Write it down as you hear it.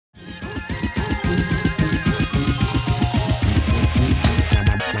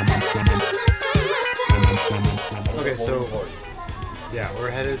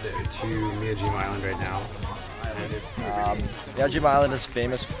to Miyajima Island right now. Miyajima Island is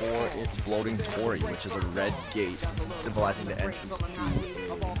famous for its floating torii, which is a red gate symbolizing the entrance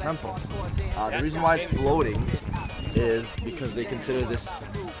to a temple. The reason why it's floating is because they consider this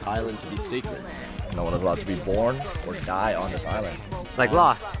island to be sacred. No one is allowed to be born or die on this island. Like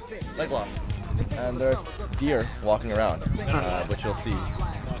Lost. Like Lost. And there are deer walking around, which you'll see.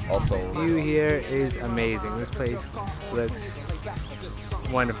 Also, View here is amazing. This place looks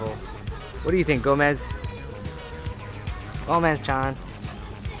wonderful. What do you think, Gomez? Gomez-chan.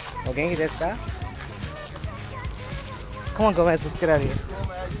 Okay, desu ka? Come on, Gomez, let's get out of here.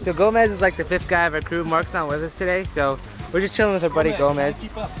 So Gomez is like the 5th guy of our crew. Mark's not with us today, so we're just chilling with our buddy Gomez.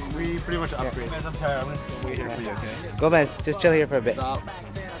 We pretty much upgrade. Gomez, I'm tired. I'm gonna wait here for you, okay? Gomez, just chill here for a bit. stop.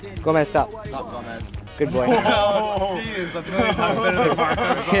 Gomez, stop. Stop, Gomez. Good boy. He is a million times better than Mark.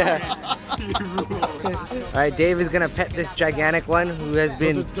 I'm sorry. Yeah. Alright, Dave is gonna pet this gigantic one who has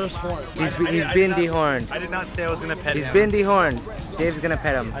been he's been dehorned. I did not say I was gonna pet him. He's been dehorned. Dave's gonna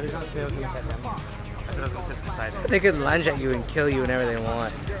pet him. I did not say I was gonna pet him. I said I was gonna sit beside him. They could lunge at you and kill you whenever they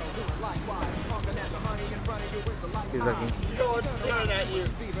want. He's looking. Yo, it's staring at you.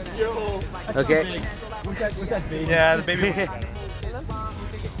 Yo. Okay. What's that baby? Yeah, the baby.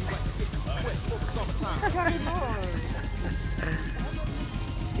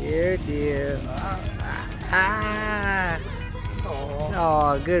 Dear, dear. Ah.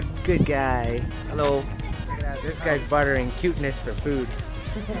 Oh, good guy. Hello. Check it out. This guy's bartering cuteness for food.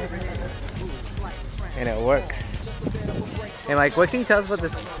 And it works. And like, what can you tell us about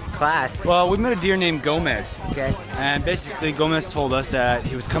this class? Well, we met a deer named Gomez. Okay. And basically Gomez told us that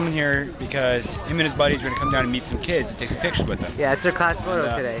he was coming here because him and his buddies were going to come down and meet some kids and take some pictures with them. Yeah, it's our class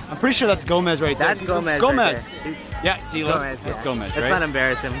photo today. I'm pretty sure that's Gomez right there. That's Gomez. Gomez! Right there. Yeah, see, look, Gomez, that's yeah. Gomez, right? Let's not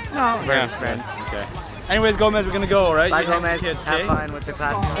embarrass him. No, We're yeah, his friends. Okay. Anyways, Gomez, we're going to go, alright? Bye, You hang with Gomez. the kids, Have okay? fun with the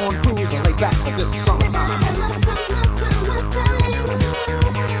class. On cruise and lay back 'cause it's summertime.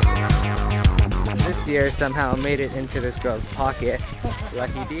 This deer somehow made it into this girl's pocket.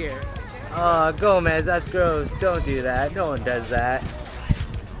 Lucky deer. Oh, Gomez, that's gross. Don't do that. No one does that.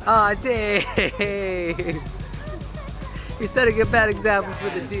 Aw, Dave. You're setting a bad example for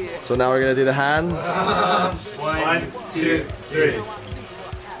the deer. So now we're gonna do the hands. 1, 2, 3.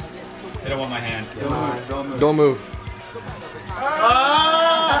 I don't want my hand. Don't move.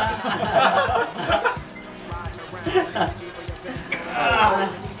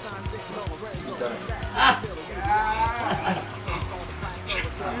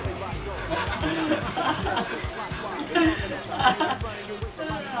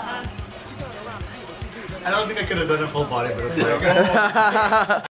 I don't think I could have done a full body, but it's like